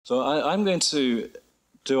So I'm going to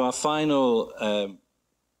do our final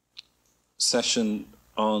session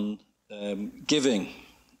on giving.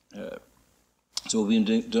 So we've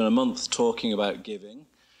been doing a month talking about giving.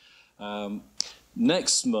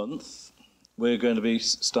 Next month, we're going to be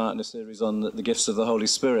starting a series on the gifts of the Holy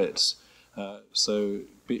Spirit. So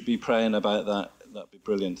be praying about that. That'd be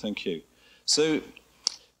brilliant. Thank you. So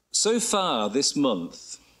far this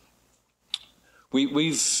month,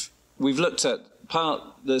 we've looked at part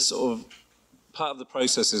of the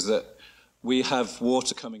process is that we have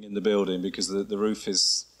water coming in the building because the roof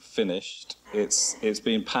is finished. It's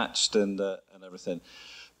been patched and everything.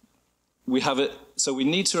 We have it, so we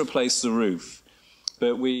need to replace the roof,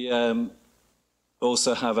 but we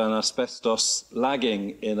also have an asbestos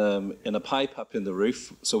lagging in a pipe up in the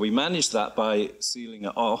roof. So we managed that by sealing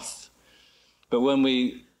it off. But when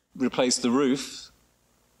we replace the roof,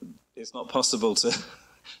 it's not possible to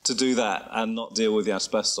do that and not deal with the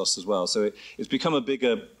asbestos as well. So it's become a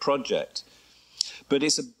bigger project. But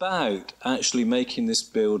it's about actually making this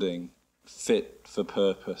building fit for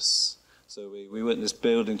purpose. So we want this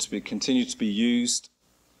building to continue to be used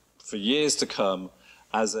for years to come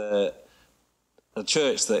as a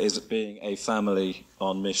church that is being a family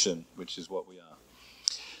on mission, which is what we are.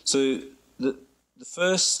 So the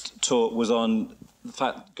first talk was on the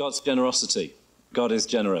fact God's generosity. God is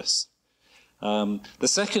generous. The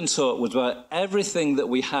second talk was about everything that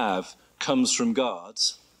we have comes from God,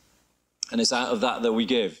 and it's out of that we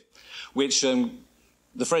give, which the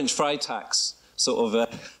French fry tax sort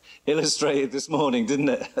of illustrated this morning, didn't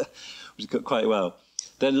it? Which got quite well.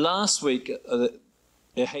 Then last week,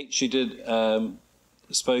 she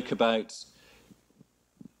spoke about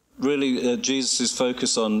really Jesus'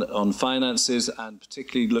 focus on finances, and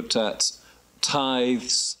particularly looked at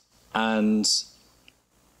tithes and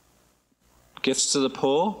gifts to the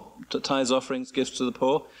poor, tithes, offerings, gifts to the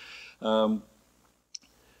poor.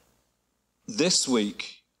 This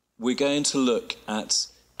week, we're going to look at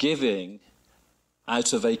giving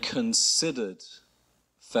out of a considered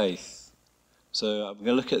faith. So I'm going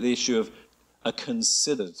to look at the issue of a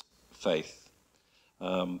considered faith.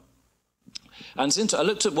 And I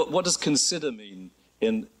looked at what does consider mean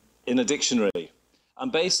in a dictionary.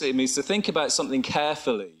 And basically it means to think about something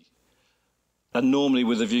carefully and normally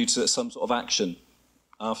with a view to some sort of action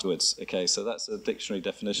afterwards. Okay, so that's a dictionary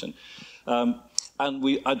definition. And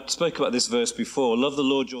I spoke about this verse before. Love the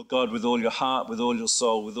Lord your God with all your heart, with all your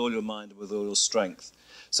soul, with all your mind, with all your strength.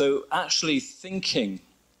 So actually thinking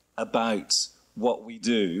about what we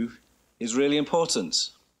do is really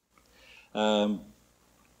important. But,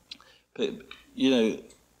 I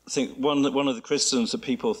think one of the criticisms that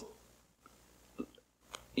people,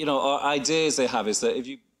 our ideas they have is that if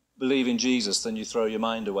you believe in Jesus, then you throw your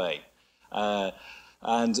mind away.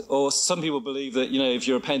 Or some people believe that, if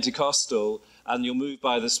you're a Pentecostal and you're moved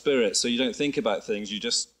by the Spirit, so you don't think about things, you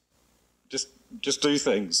just do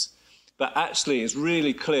things. But actually, it's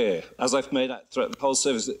really clear, as I've made out throughout the whole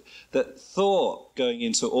service, that thought going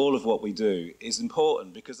into all of what we do is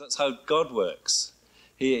important, because that's how God works.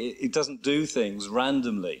 He doesn't do things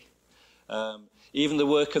randomly. Even the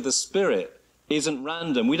work of the Spirit isn't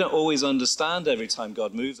random. We don't always understand every time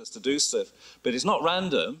God moves us to do stuff, but it's not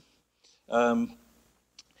random. In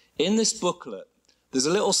this booklet, there's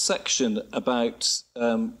a little section about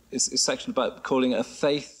calling it a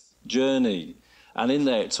faith journey. And in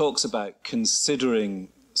there, it talks about considering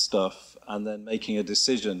stuff and then making a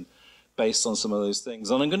decision based on some of those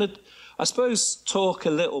things. And I'm going to, I suppose, talk a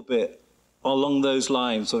little bit along those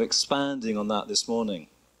lines of expanding on that this morning.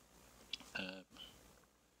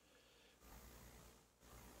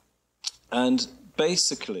 And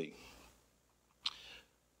basically,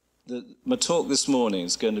 my talk this morning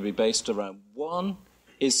is going to be based around, one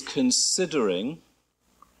is considering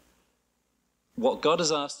what God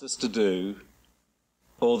has asked us to do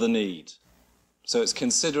or the need. So it's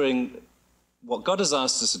considering what God has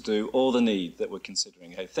asked us to do or the need that we're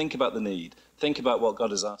considering. Hey, think about the need. Think about what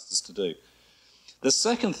God has asked us to do. The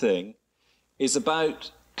second thing is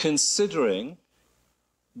about considering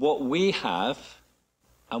what we have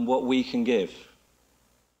and what we can give.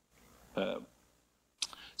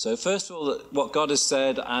 So first of all, what God has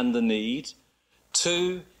said and the need.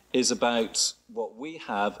 Two is about what we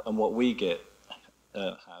have and what we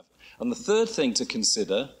have. And the third thing to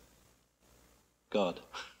consider, God.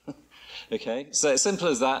 Okay, so it's simple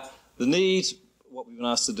as that. The need, what we've been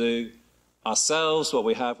asked to do, ourselves, what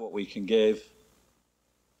we have, what we can give,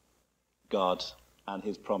 God and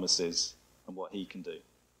his promises and what he can do.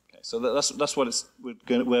 Okay, so that's where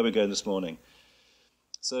we're going this morning.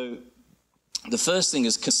 So The first thing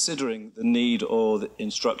is considering the need or the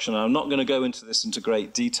instruction. I'm not going to go into this into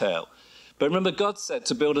great detail. But remember, God said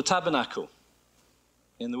to build a tabernacle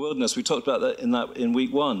in the wilderness. We talked about that in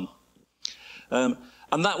week 1.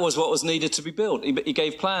 And that was what was needed to be built. He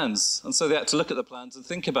gave plans. And so they had to look at the plans and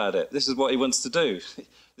think about it. This is what he wants to do.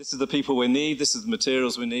 This is the people we need. This is the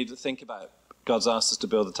materials we need to think about. God's asked us to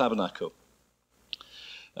build a tabernacle.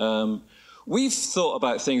 We've thought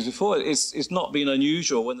about things before. It's not been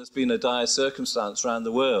unusual when there's been a dire circumstance around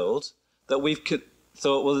the world that we've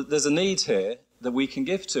thought, well, there's a need here that we can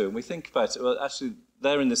give to. And we think about it. Well, actually,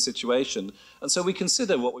 they're in this situation. And so we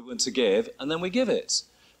consider what we want to give, and then we give it.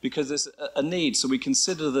 Because there's a need. So we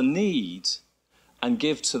consider the need and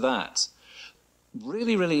give to that.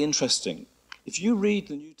 Really, really interesting. If you read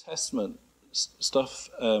the New Testament stuff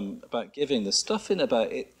about giving, there's stuff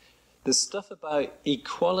about it. There's stuff about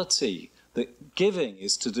equality. That giving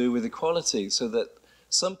is to do with equality, so that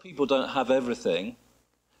some people don't have everything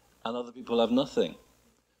and other people have nothing.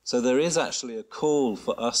 So there is actually a call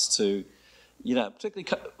for us to, particularly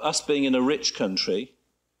us being in a rich country.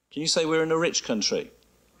 Can you say we're in a rich country?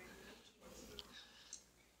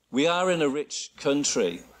 We are in a rich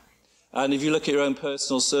country. And if you look at your own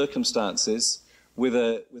personal circumstances, with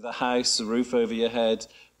a house, a roof over your head,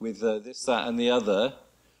 with this, that, and the other,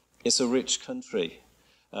 it's a rich country.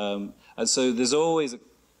 And so there's always a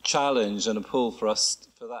challenge and a pull for us,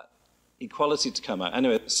 for that equality to come out.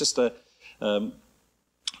 Anyway, it's just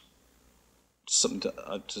something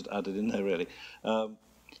I just added in there, really.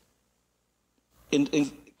 In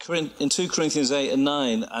 2 Corinthians 8 and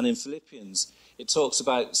 9 and in Philippians, it talks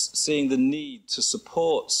about seeing the need to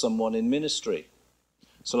support someone in ministry.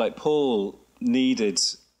 So like Paul needed,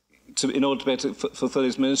 in order to be able to fulfill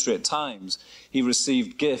his ministry at times, he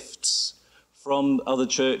received gifts from other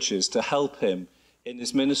churches to help him in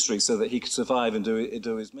his ministry so that he could survive and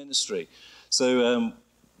do his ministry. So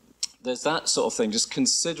there's that sort of thing, just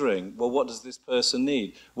considering, well, what does this person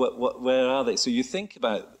need? Where are they? So you think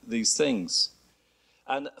about these things.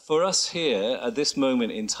 And for us here, at this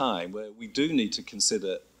moment in time, where we do need to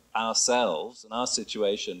consider ourselves and our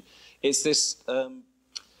situation, it's this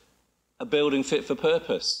a building fit for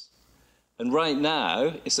purpose. And right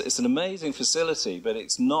now, it's an amazing facility, but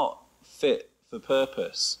it's not fit for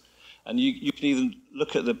purpose. And you can even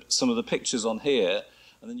look at some of the pictures on here,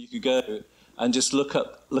 and then you could go and just look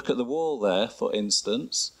at the wall there, for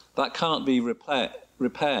instance. That can't be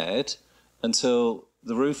repaired until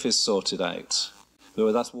the roof is sorted out.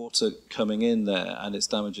 But that's water coming in there, and it's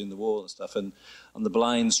damaging the wall and stuff, and the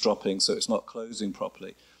blinds dropping, so it's not closing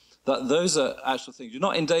properly. Those are actual things. You're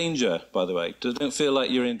not in danger, by the way. Don't feel like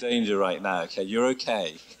you're in danger right now. Okay, you're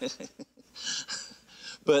okay.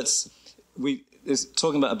 But it's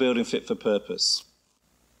talking about a building fit for purpose.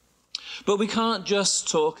 But we can't just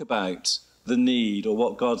talk about the need or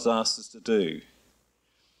what God's asked us to do.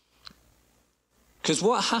 Because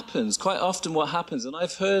quite often what happens, and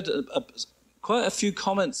I've heard quite a few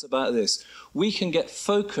comments about this, we can get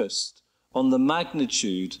focused on the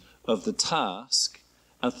magnitude of the task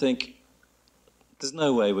and think, there's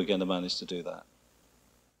no way we're going to manage to do that.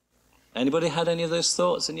 Anybody had any of those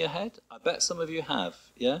thoughts in your head? I bet some of you have,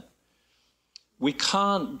 yeah? We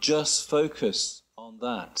can't just focus on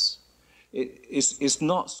that. It's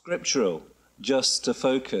not scriptural just to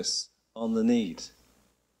focus on the need.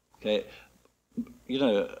 Okay?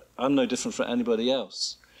 I'm no different from anybody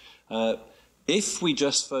else. If we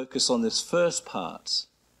just focus on this first part,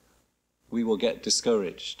 we will get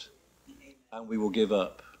discouraged and we will give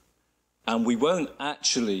up. And we won't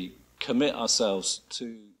actually commit ourselves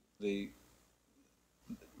to the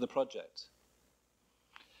project.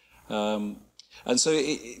 And so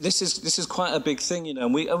this is quite a big thing,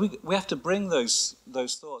 and we have to bring those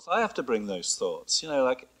thoughts. I have to bring those thoughts,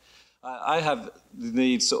 like I have the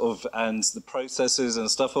need sort of, and the processes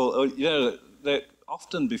and stuff, they're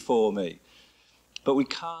often before me. But we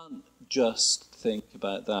can't just think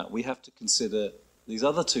about that. We have to consider these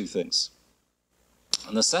other two things.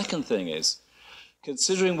 And the second thing is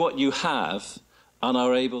considering what you have and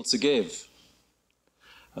are able to give.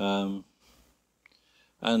 And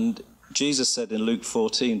Jesus said in Luke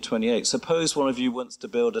 14:28, suppose one of you wants to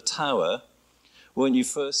build a tower, won't you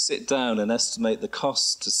first sit down and estimate the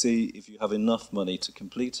cost to see if you have enough money to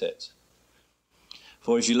complete it?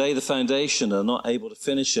 For if you lay the foundation and are not able to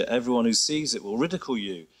finish it, everyone who sees it will ridicule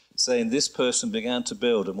you, saying this person began to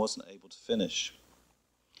build and wasn't able to finish.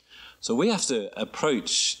 So we have to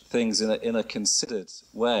approach things in a considered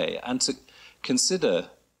way, and to consider,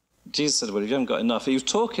 Jesus said, well, if you haven't got enough, he was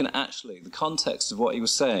talking actually, the context of what he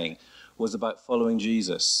was saying was about following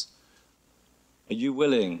Jesus. Are you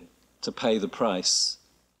willing to pay the price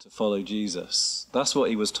to follow Jesus. That's what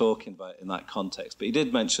he was talking about in that context. But he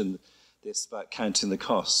did mention this about counting the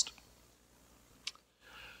cost.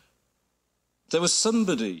 There was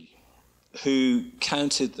somebody who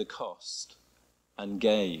counted the cost and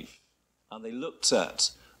gave. And they looked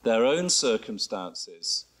at their own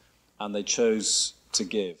circumstances and they chose to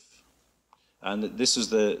give. And this was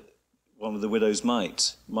the one with the widow's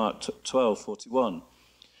mite, Mark 12:41.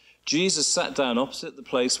 Jesus sat down opposite the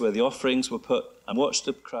place where the offerings were put and watched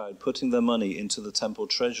the crowd putting their money into the temple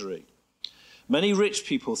treasury. Many rich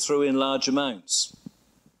people threw in large amounts,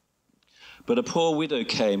 but a poor widow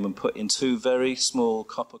came and put in 2 very small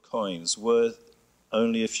copper coins worth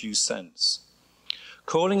only a few cents.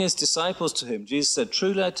 Calling his disciples to him, Jesus said,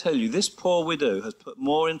 "Truly I tell you, this poor widow has put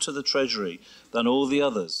more into the treasury than all the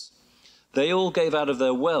others. They all gave out of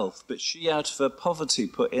their wealth, but she out of her poverty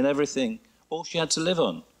put in everything, all she had to live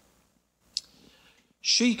on."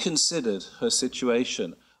 She considered her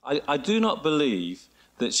situation. I do not believe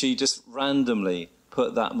that she just randomly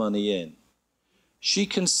put that money in. She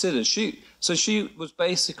considered, so she was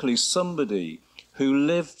basically somebody who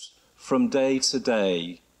lived from day to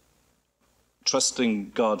day,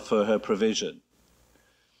 trusting God for her provision.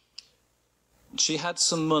 She had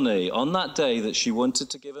some money on that day that she wanted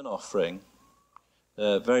to give an offering.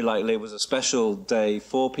 Very likely it was a special day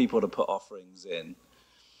for people to put offerings in.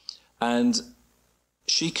 And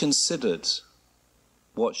she considered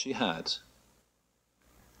what she had.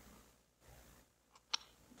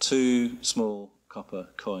 2 small copper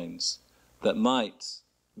coins that might,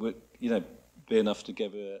 be enough to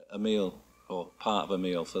give her a meal or part of a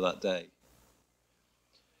meal for that day.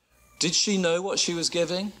 Did she know what she was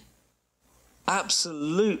giving?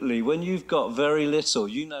 Absolutely. When you've got very little,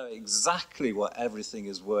 you know exactly what everything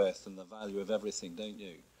is worth and the value of everything, don't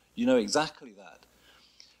you? You know exactly that.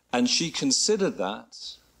 And she considered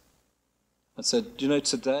that and said,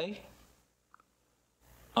 today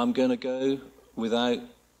I'm going to go without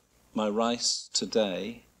my rice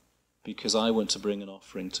today because I want to bring an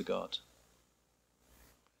offering to God.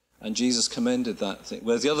 And Jesus commended that thing.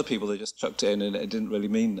 Whereas the other people, they just chucked it in and it didn't really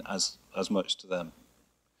mean as much to them.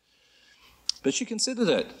 But she considered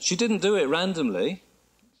it. She didn't do it randomly.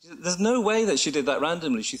 There's no way that she did that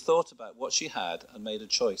randomly. She thought about what she had and made a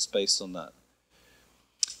choice based on that.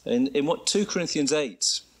 In 2 Corinthians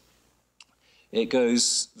 8, it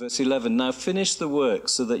goes, verse 11, "Now finish the work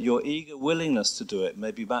so that your eager willingness to do it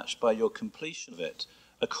may be matched by your completion of it,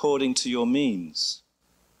 according to your means.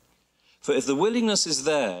 For if the willingness is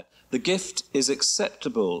there, the gift is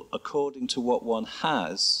acceptable according to what one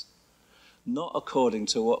has, not according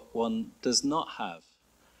to what one does not have."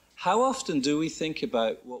 How often do we think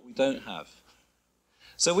about what we don't have?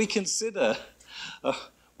 So we consider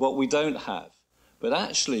what we don't have, but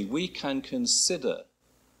actually we can consider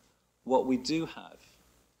what we do have.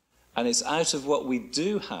 And it's out of what we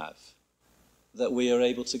do have that we are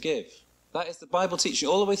able to give. That is the Bible teaching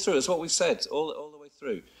all the way through. It's what we've said all the way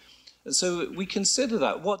through. And so we consider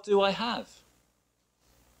that. What do I have?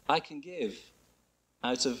 I can give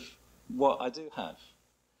out of what I do have.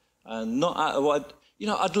 And not out of what,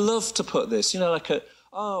 I'd love to put this,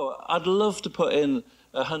 I'd love to put in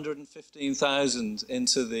 115,000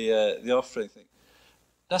 into the offering thing.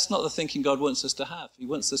 That's not the thinking God wants us to have. He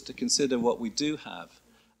wants us to consider what we do have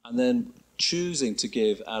and then choosing to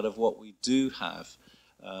give out of what we do have.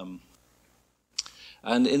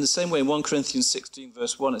 And in the same way, in 1 Corinthians 16,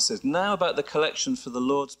 verse 1, it says, "Now about the collection for the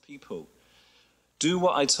Lord's people. Do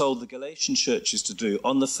what I told the Galatian churches to do.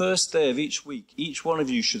 On the first day of each week, each one of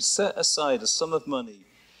you should set aside a sum of money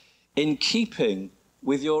in keeping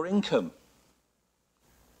with your income."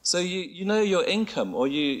 So you know your income, or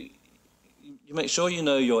you make sure you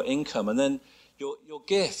know your income, and then your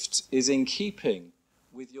gift is in keeping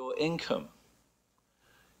with your income.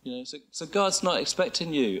 So God's not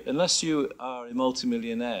expecting you, unless you are a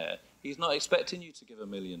multimillionaire, he's not expecting you to give £1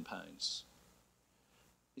 million.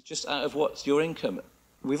 It's just out of what's your income.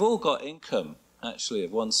 We've all got income, actually,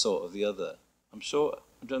 of one sort or the other. I'm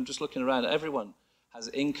just looking around, everyone has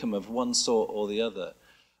income of one sort or the other.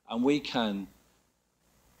 And we can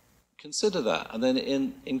consider that, and then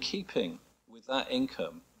in keeping with that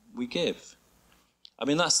income, we give. I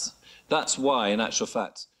mean, that's why, in actual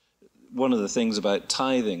fact, one of the things about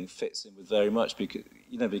tithing fits in with very much,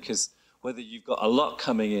 because whether you've got a lot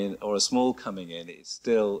coming in or a small coming in, it's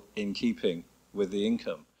still in keeping with the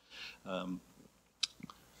income.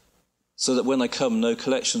 So that when they come, no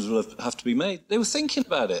collections will have to be made. They were thinking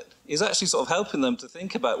about it. He's actually sort of helping them to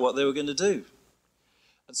think about what they were going to do.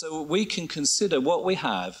 And so we can consider what we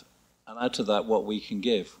have, and out of that, what we can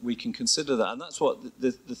give. We can consider that. And that's what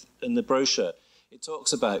in the brochure, it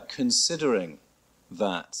talks about considering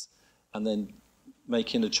that and then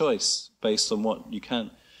making a choice based on what you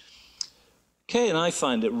can. Kay and I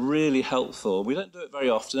find it really helpful. We don't do it very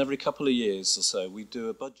often. Every couple of years or so, we do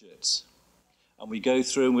a budget. And we go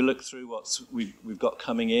through and we look through what we've got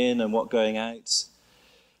coming in and what going out.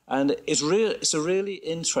 And it's a really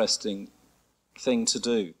interesting thing to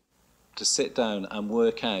do, to sit down and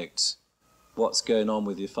work out what's going on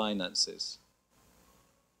with your finances.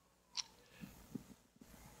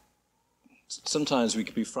 Sometimes we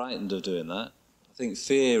can be frightened of doing that. I think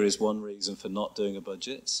fear is one reason for not doing a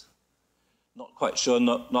budget. Not quite sure,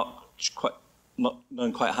 not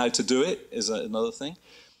knowing quite how to do it is another thing.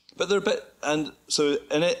 But there are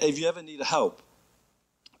if you ever need help,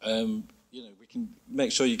 we can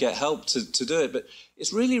make sure you get help to do it. But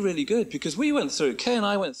it's really, really good because Kay and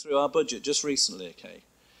I went through our budget just recently, okay?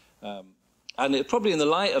 And it probably in the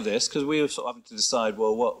light of this, because we were sort of having to decide,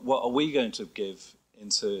 well, what are we going to give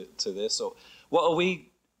into this? Or what have we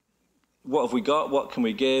got? What can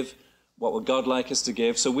we give? What would God like us to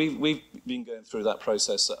give? So we've been going through that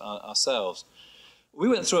process ourselves. We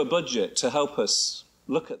went through a budget to help us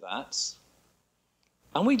look at that,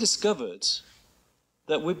 and we discovered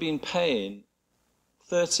that we've been paying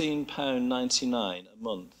 £13.99 a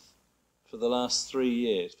month for the last 3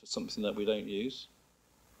 years for something that we don't use.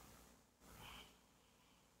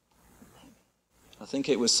 I think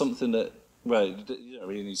it was something that, well, you don't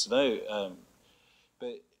really need to know,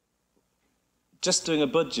 but just doing a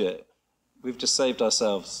budget, we've just saved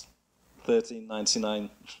ourselves £13.99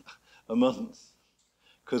 a month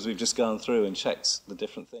because we've just gone through and checked the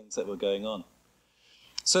different things that were going on.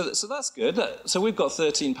 So that's good. So we've got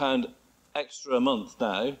 £13 extra a month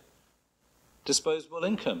now, disposable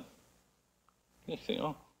income. You think,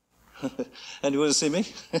 oh, anyone want to see me?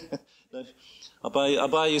 No. I'll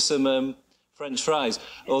buy you some French fries.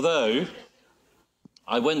 Although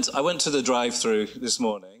I went to the drive-through this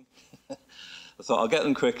morning. I thought I'll get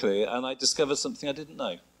them quickly, and I discovered something I didn't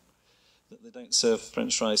know, that they don't serve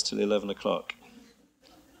French fries till 11 o'clock.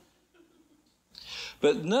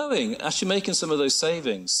 But actually making some of those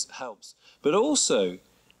savings helps. But also,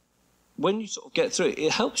 when you sort of get through it,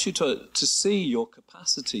 it helps you to see your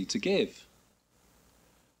capacity to give.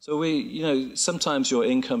 So sometimes your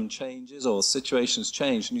income changes or situations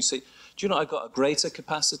change, and you see, do you know, I've got a greater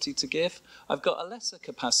capacity to give? I've got a lesser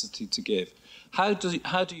capacity to give. How do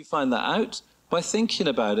you find that out? By thinking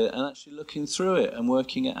about it and actually looking through it and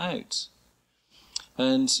working it out.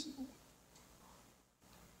 And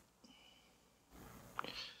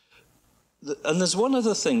there's one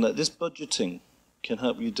other thing that this budgeting can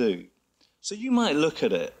help you do. So you might look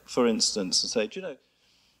at it, for instance, and say, do you know,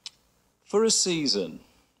 for a season,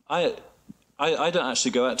 I don't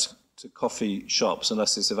actually go out to coffee shops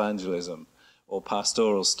unless it's evangelism or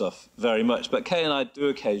pastoral stuff very much. But Kay and I do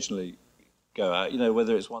occasionally go out,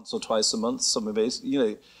 whether it's once or twice a month, some of it,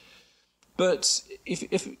 But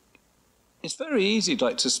if it's very easy,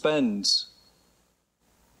 to spend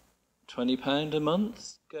 £20 a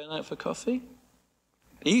month going out for coffee.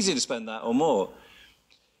 Easy to spend that or more.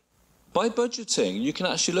 By budgeting, you can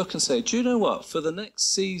actually look and say, do you know what? For the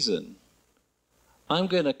next season, I'm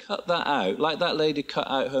going to cut that out, like that lady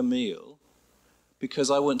cut out her meal,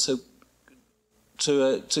 because I want to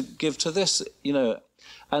give to this,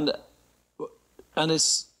 and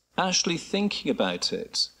it's actually thinking about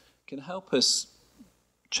it can help us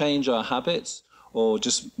change our habits or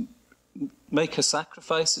just make a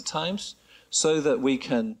sacrifice at times so that we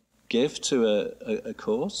can give to a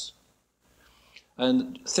cause.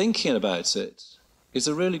 And thinking about it is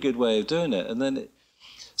a really good way of doing it. And then,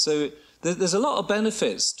 so there's a lot of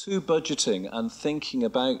benefits to budgeting and thinking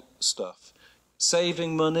about stuff.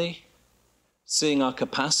 Saving money, seeing our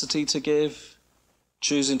capacity to give,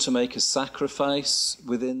 choosing to make a sacrifice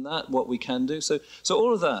within that, what we can do. So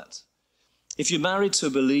all of that. If you're married to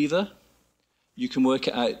a believer, you can work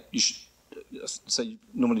it out. You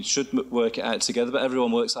normally should work it out together, but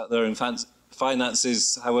everyone works out their own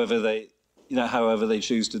finances however they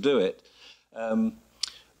choose to do it.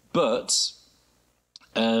 But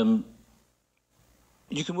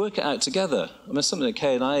you can work it out together. I mean, it's something that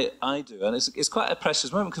Kay and I do, and it's quite a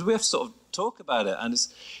precious moment because we have to sort of talk about it, and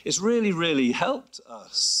it's really, really helped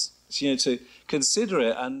us, to consider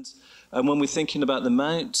it. And when we're thinking about the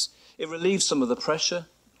amount, it relieves some of the pressure,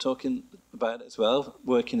 talking about it as well,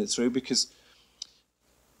 working it through, because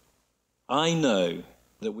I know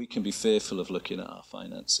that we can be fearful of looking at our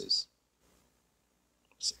finances.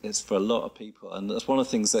 It's for a lot of people, and that's one of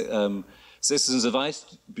the things that Citizens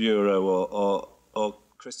Advice Bureau or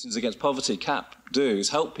Christians Against Poverty, CAP, do, is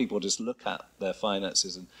help people just look at their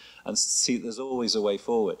finances and see there's always a way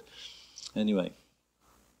forward. Anyway.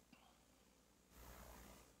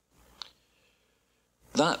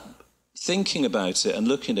 that thinking about it and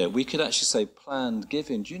looking at it, we could actually say planned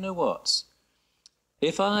giving. Do you know what?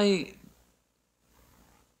 If I,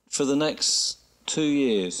 for the next 2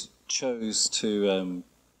 years, chose to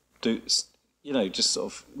do, just sort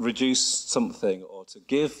of reduce something or to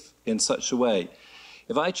give in such a way,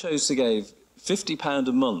 if I chose to give £50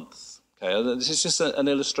 a month, okay, this is just an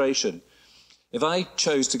illustration. If I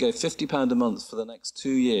chose to give £50 a month for the next 2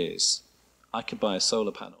 years, I could buy a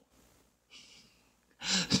solar panel.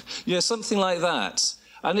 Something like that.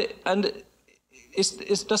 And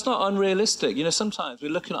that's not unrealistic. Sometimes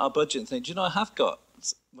we're looking at our budget and think, I have got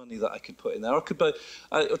money that I could put in there. I could buy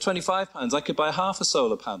 £25. I could buy half a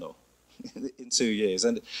solar panel in 2 years.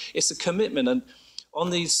 And it's a commitment. And on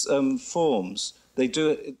these forms, they do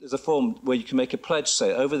it. There's a form where you can make a pledge,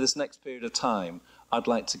 say, over this next period of time, I'd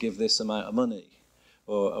like to give this amount of money,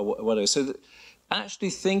 or whatever. So actually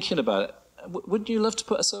thinking about it, wouldn't you love to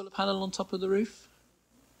put a solar panel on top of the roof?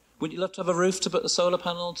 Wouldn't you love to have a roof to put the solar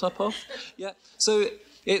panel on top of? Yeah. So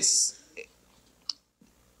it's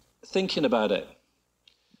thinking about it.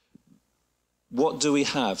 What do we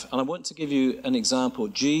have? And I want to give you an example.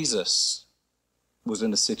 Jesus was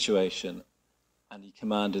in a situation and he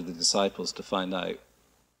commanded the disciples to find out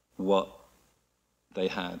what they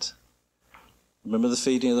had. Remember the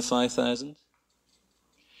feeding of the 5,000?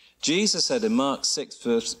 Jesus said in Mark 6,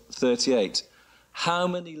 verse 38, how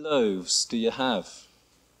many loaves do you have?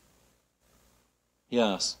 He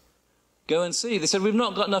asked. Go and see. They said, we've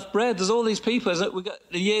not got enough bread. There's all these people. We've got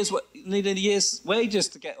need a year's wages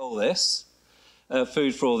to get all this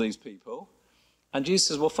food for all these people. And Jesus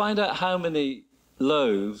says, well, find out how many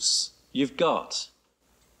loaves you've got.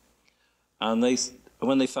 And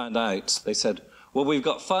when they found out, they said, well, we've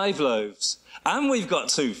got 5 loaves and we've got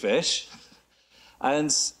 2 fish.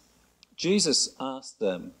 And Jesus asked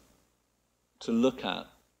them to look at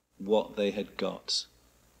what they had got.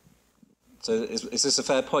 So is this a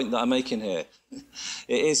fair point that I'm making here?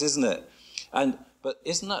 It is, isn't it? But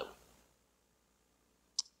isn't that,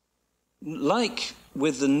 like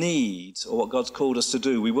with the need or what God's called us to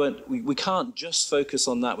do, we can't just focus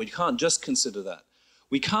on that. We can't just consider that.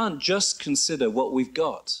 We can't just consider what we've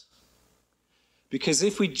got. Because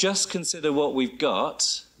if we just consider what we've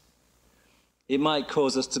got, it might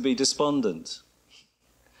cause us to be despondent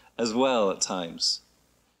as well at times.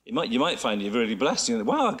 You might find you're really blessed. You know,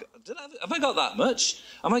 wow, have I got that much?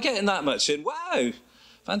 Am I getting that much in? Wow,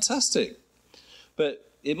 fantastic.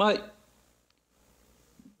 But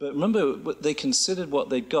remember, they considered what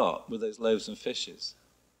they got with those loaves and fishes.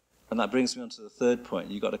 And that brings me on to the third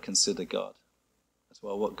point. You've got to consider God as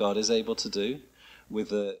well, what God is able to do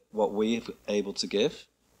with what we're able to give.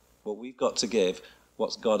 What we've got to give,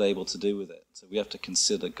 what's God able to do with it? So we have to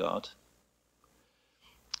consider God.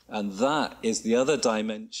 And that is the other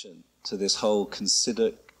dimension to this whole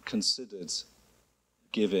considered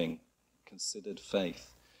giving, considered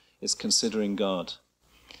faith. It's considering God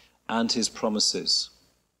and his promises.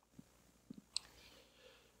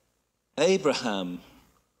 Abraham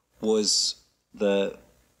is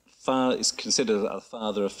considered a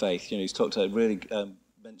father of faith. He's talked about, really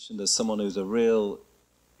mentioned as someone who's a real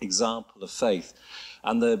example of faith.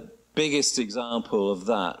 And the biggest example of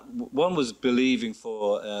that, one was believing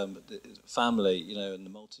for family, and the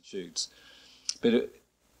multitudes.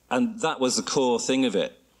 And that was the core thing of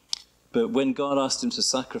it. But when God asked him to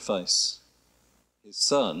sacrifice his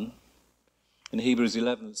son, in Hebrews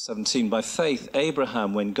 11:17, by faith,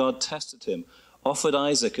 Abraham, when God tested him, offered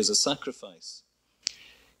Isaac as a sacrifice.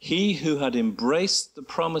 He who had embraced the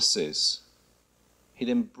promises, he'd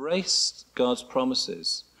embraced God's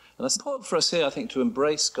promises. And that's important for us here, I think, to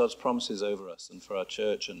embrace God's promises over us and for our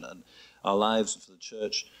church and our lives and for the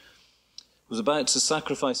church. Was about to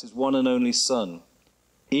sacrifice his one and only son,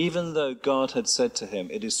 even though God had said to him,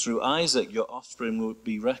 it is through Isaac your offspring will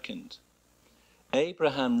be reckoned.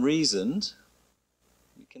 Abraham reasoned,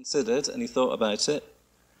 he considered, and he thought about it,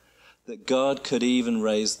 that God could even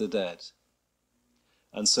raise the dead.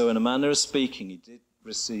 And so in a manner of speaking, he did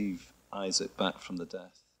receive Isaac back from the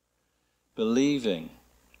death. Believing,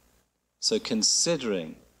 so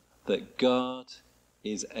considering that God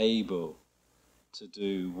is able to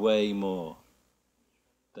do way more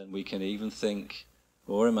than we can even think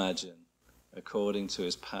or imagine, according to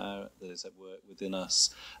his power that is at work within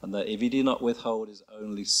us. And that if he did not withhold his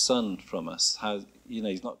only son from us,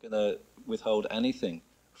 he's not going to withhold anything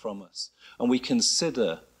from us. And we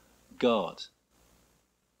consider God.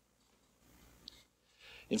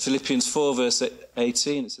 In Philippians 4, verse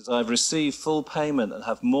 18, it says, I've received full payment and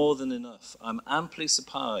have more than enough. I'm amply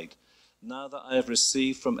supplied now that I have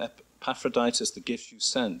received from Epaphroditus the gifts you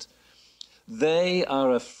sent. They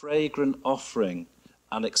are a fragrant offering,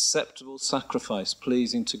 an acceptable sacrifice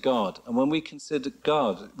pleasing to God. And when we consider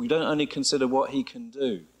God, we don't only consider what he can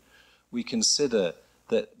do, we consider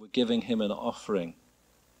that we're giving him an offering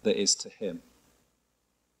that is to him.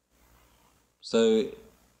 So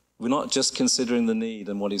we're not just considering the need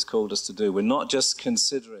and what he's called us to do. We're not just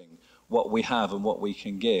considering what we have and what we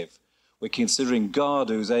can give. We're considering God,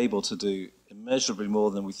 who's able to do immeasurably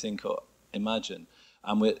more than we think or imagine.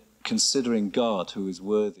 And we're considering God, who is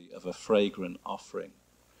worthy of a fragrant offering.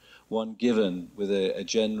 One given with a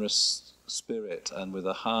generous spirit and with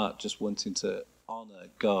a heart just wanting to honor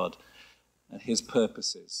God and his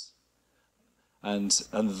purposes. And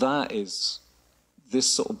that is, this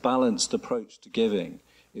sort of balanced approach to giving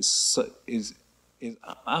is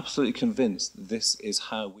absolutely convinced that this is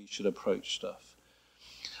how we should approach stuff.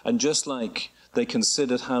 And just like they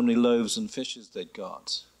considered how many loaves and fishes they'd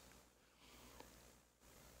got,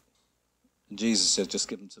 and Jesus said, just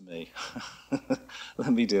give them to me.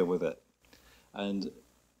 Let me deal with it. And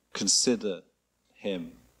consider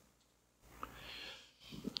him.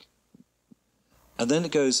 And then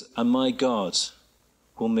it goes, and my God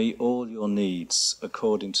will meet all your needs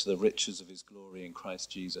according to the riches of his glory in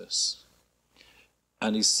Christ Jesus.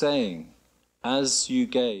 And he's saying, as you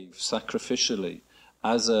gave sacrificially,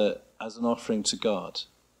 as an offering to God,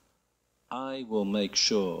 I will make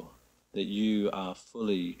sure that you are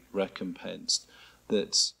fully recompensed,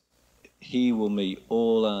 that he will meet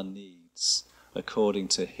all our needs according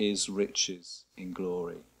to his riches in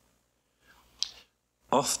glory.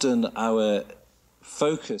 Often our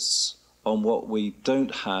focus on what we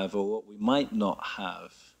don't have or what we might not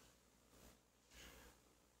have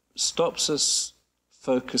stops us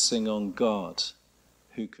focusing on God,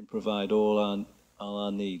 who can provide all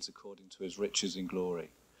our needs according to his riches in glory.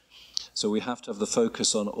 So we have to have the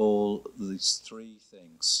focus on all these three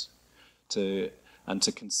things, to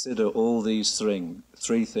consider all these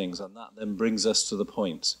three things, and that then brings us to the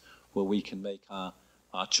point where we can make our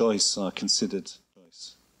choice, our considered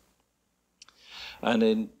choice. And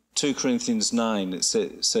in 2 Corinthians 9, it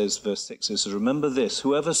says, verse 6, it says, remember this,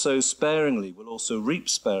 whoever sows sparingly will also reap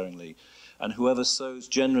sparingly, and whoever sows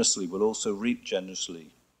generously will also reap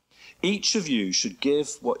generously. Each of you should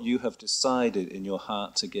give what you have decided in your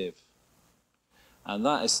heart to give. And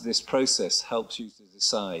this process helps you to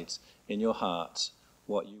decide in your heart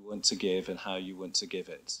what you want to give and how you want to give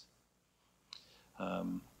it.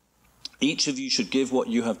 Each of you should give what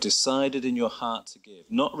you have decided in your heart to give,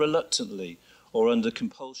 not reluctantly or under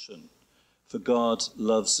compulsion, for God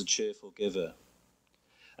loves a cheerful giver.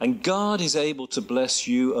 And God is able to bless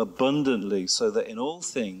you abundantly, so that in all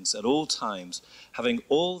things, at all times, having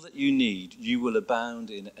all that you need, you will abound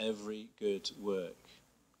in every good work.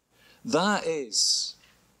 That is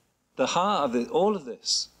the heart of all of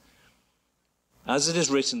this. As it is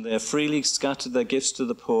written, they have freely scattered their gifts to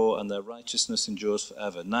the poor, and their righteousness endures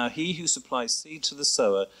forever. Now he who supplies seed to the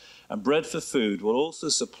sower and bread for food will also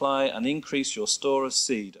supply and increase your store of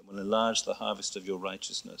seed, and will enlarge the harvest of your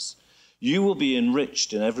righteousness. You will be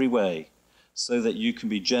enriched in every way, so that you can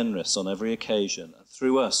be generous on every occasion, and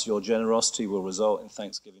through us your generosity will result in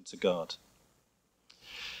thanksgiving to God.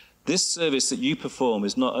 This service that you perform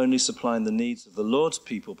is not only supplying the needs of the Lord's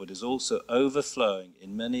people, but is also overflowing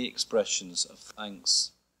in many expressions of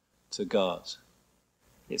thanks to God.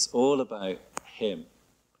 It's all about him.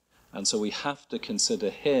 And so we have to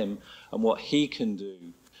consider him and what he can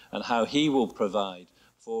do and how he will provide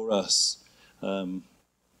for us.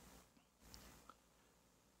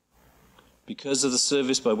 Because of the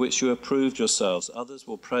service by which you have proved yourselves, others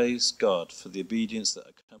will praise God for the obedience that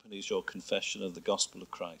accompanies your confession of the gospel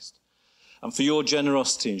of Christ, and for your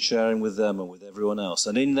generosity in sharing with them and with everyone else.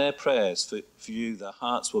 And in their prayers for you, their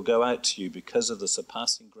hearts will go out to you because of the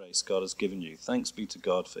surpassing grace God has given you. Thanks be to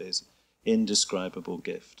God for his indescribable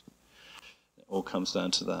gift. It all comes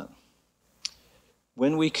down to that.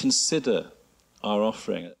 When we consider our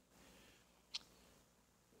offering,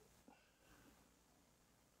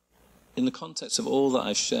 in the context of all that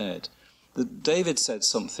I've shared, David said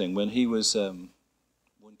something when he was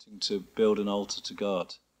wanting to build an altar to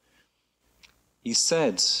God. He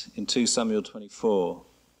said in 2 Samuel 24,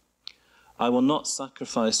 I will not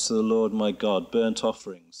sacrifice to the Lord my God burnt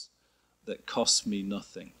offerings that cost me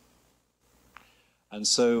nothing. And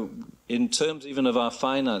so in terms even of our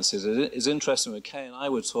finances, it's interesting when Kay and I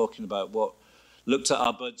were talking about looked at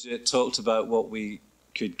our budget, talked about what we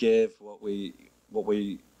could give, what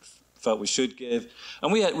we felt we should give,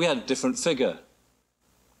 and we had a different figure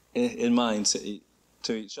in mind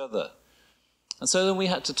to each other. And so then we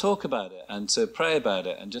had to talk about it and to pray about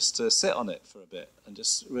it and just to sit on it for a bit and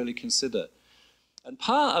just really consider. And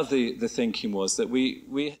part of the thinking was that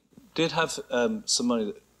we did have some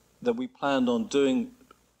money that we planned on doing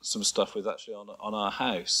some stuff with actually on our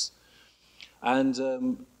house.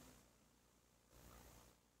 And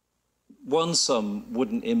one sum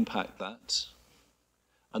wouldn't impact that.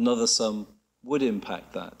 Another sum would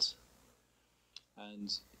impact that.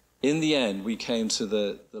 And in the end, we came to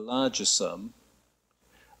the larger sum,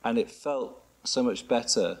 and it felt so much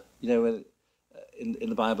better. You know, when, in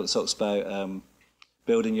the Bible it talks about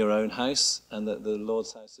building your own house, and that the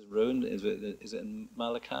Lord's house is ruined. Is it in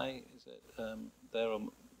Malachi? Is it there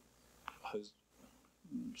on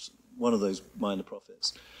one of those minor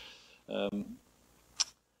prophets?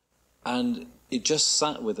 And it just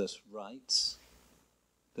sat with us right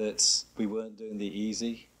that we weren't doing the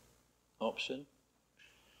easy option.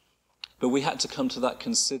 But we had to come to that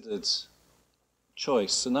considered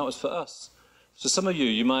choice, and that was for us. So some of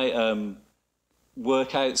you might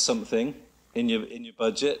work out something in your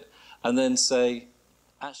budget and then say,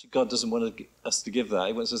 actually, God doesn't want us to give that.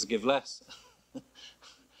 He wants us to give less.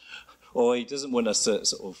 Or he doesn't want us to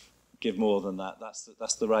sort of give more than that.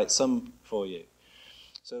 That's the right sum for you.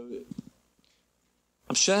 So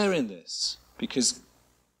I'm sharing this because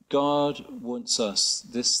God wants us,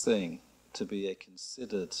 this thing, to be a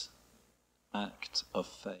considered act of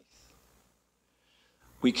faith.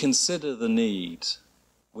 We consider the need,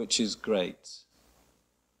 which is great.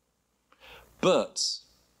 But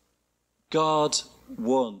God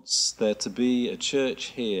wants there to be a church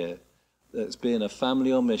here that's being a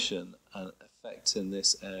family on mission and affecting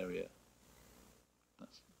this area.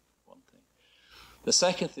 That's one thing. The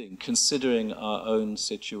second thing, considering our own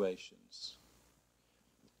situations.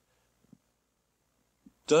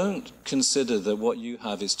 Don't consider that what you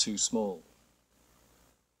have is too small.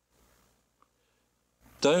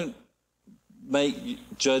 Don't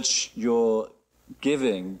judge your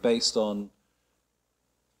giving based on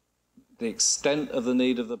the extent of the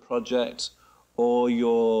need of the project or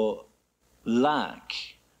your lack.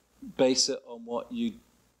 Base it on what you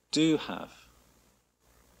do have.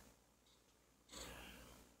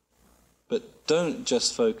 But don't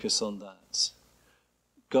just focus on that.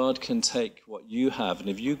 God can take what you have, and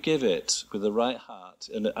if you give it with the right heart,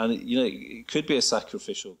 and you know, it could be a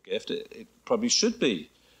sacrificial gift. It probably should be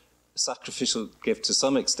a sacrificial gift to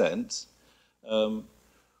some extent.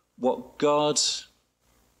 What God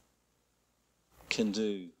can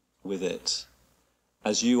do with it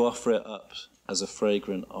as you offer it up as a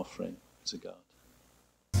fragrant offering to God.